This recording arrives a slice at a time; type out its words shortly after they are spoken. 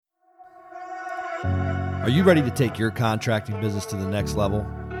Are you ready to take your contracting business to the next level?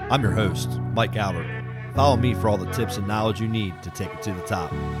 I'm your host, Mike Albert. Follow me for all the tips and knowledge you need to take it to the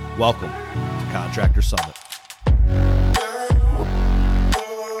top. Welcome to Contractor Summit.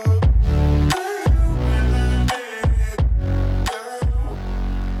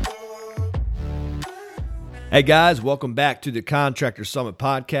 Hey guys, welcome back to the Contractor Summit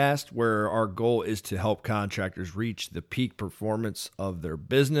podcast, where our goal is to help contractors reach the peak performance of their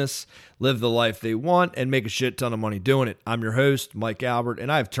business, live the life they want, and make a shit ton of money doing it. I'm your host, Mike Albert,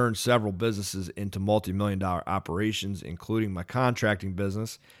 and I've turned several businesses into multi-million-dollar operations, including my contracting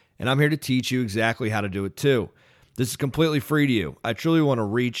business, and I'm here to teach you exactly how to do it too. This is completely free to you. I truly want to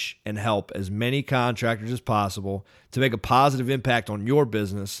reach and help as many contractors as possible to make a positive impact on your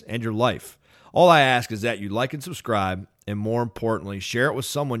business and your life. All I ask is that you like and subscribe, and more importantly, share it with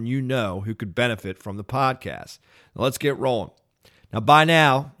someone you know who could benefit from the podcast. Now, let's get rolling. Now, by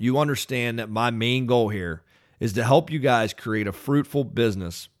now, you understand that my main goal here is to help you guys create a fruitful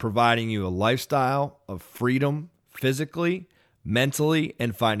business, providing you a lifestyle of freedom physically, mentally,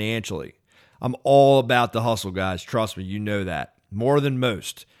 and financially. I'm all about the hustle, guys. Trust me, you know that. More than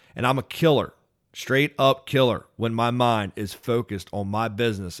most. And I'm a killer. Straight up killer when my mind is focused on my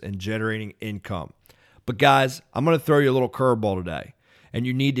business and generating income. But guys, I'm going to throw you a little curveball today, and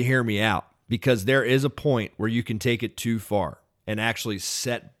you need to hear me out because there is a point where you can take it too far and actually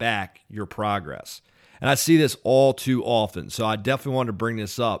set back your progress. And I see this all too often, so I definitely wanted to bring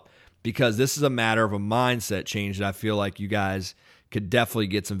this up because this is a matter of a mindset change that I feel like you guys could definitely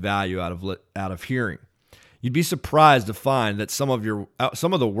get some value out of hearing. You'd be surprised to find that some of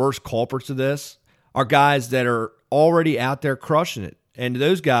the worst culprits of this are guys that are already out there crushing it. And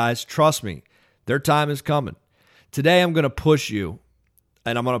those guys, trust me, their time is coming. Today, I'm going to push you,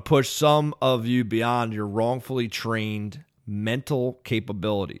 and I'm going to push some of you beyond your wrongfully trained mental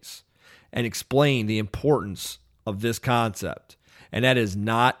capabilities and explain the importance of this concept, and that is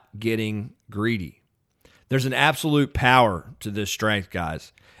not getting greedy. There's an absolute power to this strength,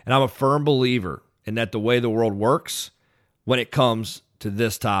 guys, and I'm a firm believer in that the way the world works when it comes to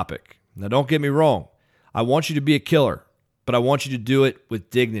this topic. Now, don't get me wrong. I want you to be a killer, but I want you to do it with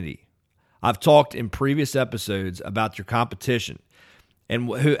dignity. I've talked in previous episodes about your competition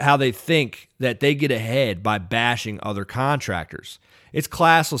and how they think that they get ahead by bashing other contractors. It's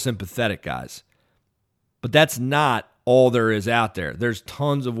classless and pathetic, guys. But that's not all there is out there. There's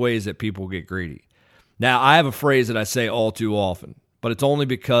tons of ways that people get greedy. Now, I have a phrase that I say all too often, but it's only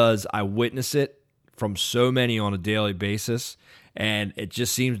because I witness it from so many on a daily basis, and it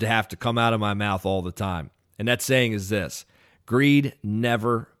just seems to have to come out of my mouth all the time. And that saying is this: greed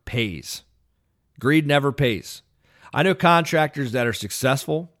never pays. Greed never pays. I know contractors that are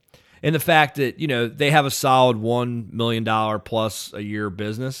successful in the fact that, they have a solid $1 million plus a year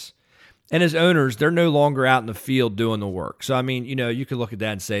business. And as owners, they're no longer out in the field doing the work. So, you could look at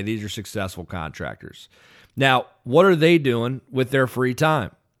that and say these are successful contractors. Now, what are they doing with their free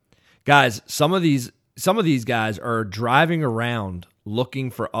time? Guys, some of these guys are driving around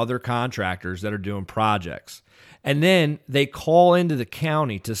looking for other contractors that are doing projects. And then they call into the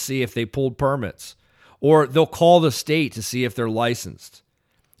county to see if they pulled permits, or they'll call the state to see if they're licensed.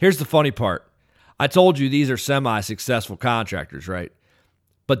 Here's the funny part. I told you these are semi-successful contractors, right?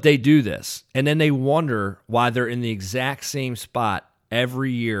 But they do this, and then they wonder why they're in the exact same spot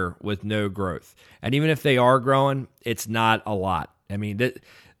every year with no growth. And even if they are growing, it's not a lot.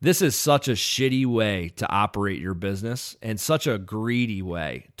 This is such a shitty way to operate your business and such a greedy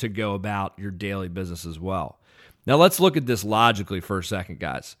way to go about your daily business as well. Now, let's look at this logically for a second,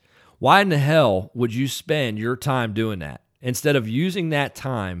 guys. Why in the hell would you spend your time doing that instead of using that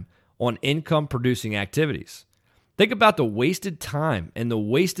time on income-producing activities? Think about the wasted time and the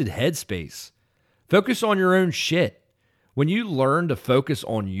wasted headspace. Focus on your own shit. When you learn to focus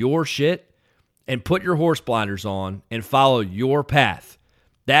on your shit and put your horse blinders on and follow your path,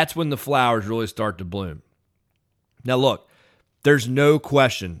 that's when the flowers really start to bloom. Now, look, there's no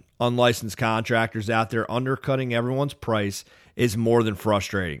question unlicensed contractors out there undercutting everyone's price is more than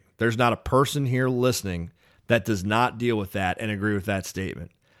frustrating. There's not a person here listening that does not deal with that and agree with that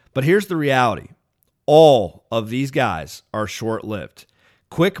statement. But here's the reality. All of these guys are short-lived.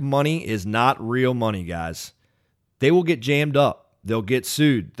 Quick money is not real money, guys. They will get jammed up. They'll get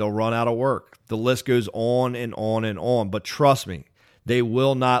sued. They'll run out of work. The list goes on and on and on. But trust me, they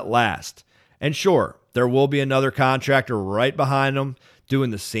will not last. And sure, there will be another contractor right behind them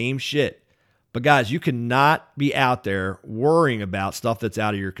doing the same shit. But guys, you cannot be out there worrying about stuff that's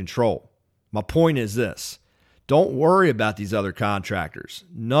out of your control. My point is this. Don't worry about these other contractors.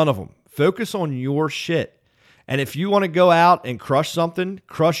 None of them. Focus on your shit. And if you want to go out and crush something,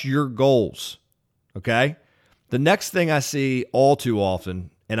 crush your goals. okay? The next thing I see all too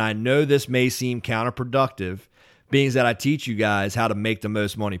often, and I know this may seem counterproductive, being that I teach you guys how to make the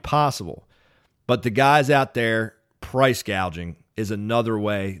most money possible, but the guys out there, price gouging is another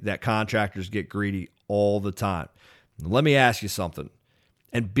way that contractors get greedy all the time. Let me ask you something,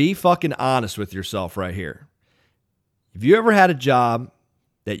 and be fucking honest with yourself right here. Have you ever had a job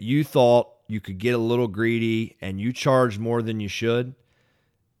that you thought you could get a little greedy and you charged more than you should?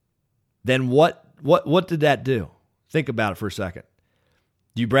 Then what did that do? Think about it for a second.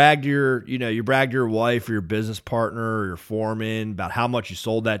 You bragged to your wife or your business partner or your foreman about how much you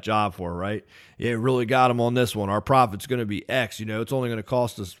sold that job for, right? Yeah, really got them on this one. Our profit's going to be X. It's only going to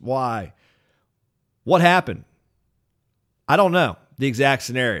cost us Y. What happened? I don't know the exact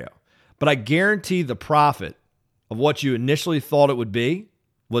scenario, but I guarantee the profit of what you initially thought it would be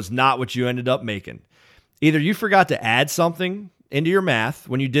was not what you ended up making. Either you forgot to add something into your math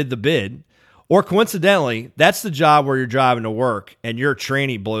when you did the bid, or coincidentally, that's the job where you're driving to work and your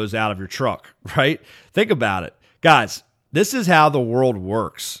tranny blows out of your truck, right? Think about it. Guys, this is how the world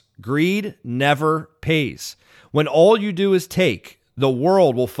works. Greed never pays. When all you do is take, the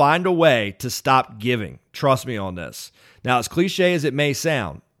world will find a way to stop giving. Trust me on this. Now, as cliche as it may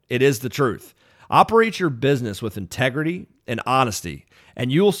sound, it is the truth. Operate your business with integrity and honesty,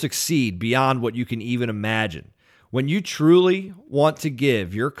 and you will succeed beyond what you can even imagine. When you truly want to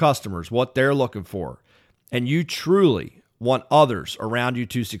give your customers what they're looking for, and you truly want others around you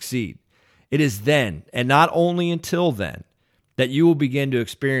to succeed, it is then, and not only until then, that you will begin to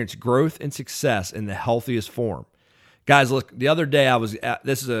experience growth and success in the healthiest form. Guys, look, the other day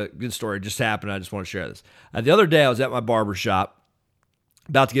this is a good story. It just happened. I just want to share this. The other day I was at my barber shop,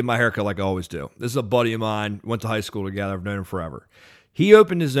 about to get my haircut like I always do. This is a buddy of mine. Went to high school together. I've known him forever. He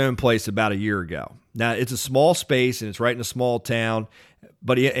opened his own place about a year ago. Now, it's a small space, and it's right in a small town,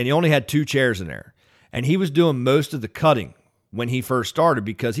 but he only had 2 chairs in there. And he was doing most of the cutting when he first started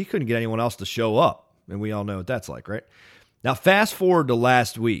because he couldn't get anyone else to show up. And we all know what that's like, right? Now, fast forward to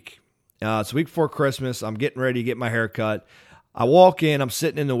last week. It's a week before Christmas. I'm getting ready to get my hair cut. I walk in. I'm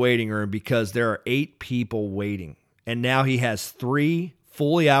sitting in the waiting room because there are 8 people waiting. And now he has 3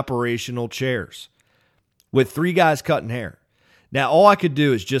 fully operational chairs with 3 guys cutting hair. Now, all I could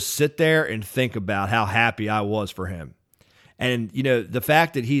do is just sit there and think about how happy I was for him. And, the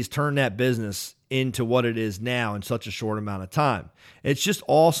fact that he's turned that business into what it is now in such a short amount of time. It's just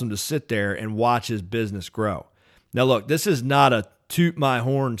awesome to sit there and watch his business grow. Now, look, this is not a toot my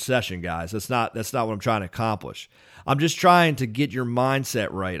horn session, guys. That's not what I'm trying to accomplish. I'm just trying to get your mindset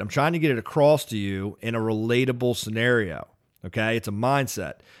right. I'm trying to get it across to you in a relatable scenario. Okay? It's a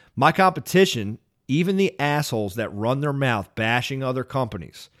mindset. My competition, even the assholes that run their mouth bashing other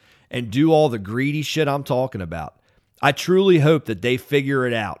companies and do all the greedy shit I'm talking about, I truly hope that they figure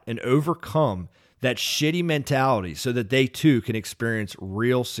it out and overcome that shitty mentality so that they too can experience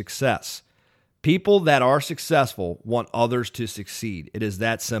real success. People that are successful want others to succeed. It is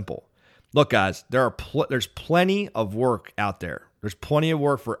that simple. Look, guys, there's plenty of work out there. There's plenty of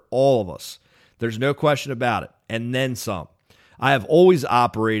work for all of us. There's no question about it. And then some. I have always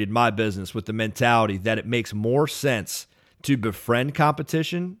operated my business with the mentality that it makes more sense to befriend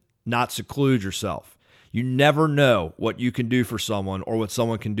competition, not seclude yourself. You never know what you can do for someone or what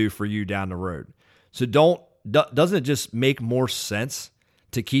someone can do for you down the road. So doesn't it just make more sense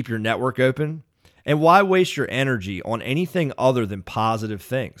to keep your network open? And why waste your energy on anything other than positive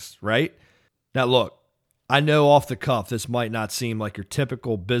things, right? Now, look, I know off the cuff this might not seem like your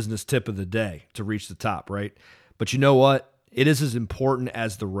typical business tip of the day to reach the top, right? But you know what? It is as important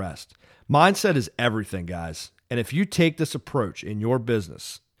as the rest. Mindset is everything, guys. And if you take this approach in your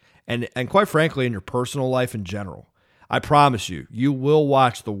business, and quite frankly, in your personal life in general, I promise you, you will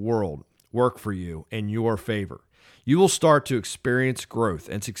watch the world work for you in your favor. You will start to experience growth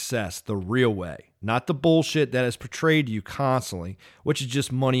and success the real way, not the bullshit that is portrayed to you constantly, which is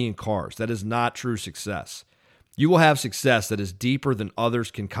just money and cars. That is not true success. You will have success that is deeper than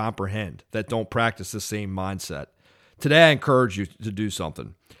others can comprehend that don't practice the same mindset. Today, I encourage you to do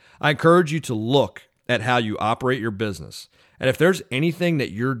something. I encourage you to look at how you operate your business. And if there's anything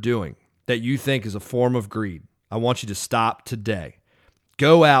that you're doing that you think is a form of greed, I want you to stop today.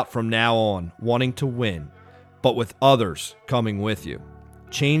 Go out from now on wanting to win, but with others coming with you.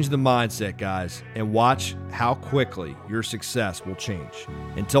 Change the mindset, guys, and watch how quickly your success will change.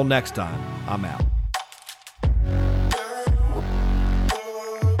 Until next time, I'm out.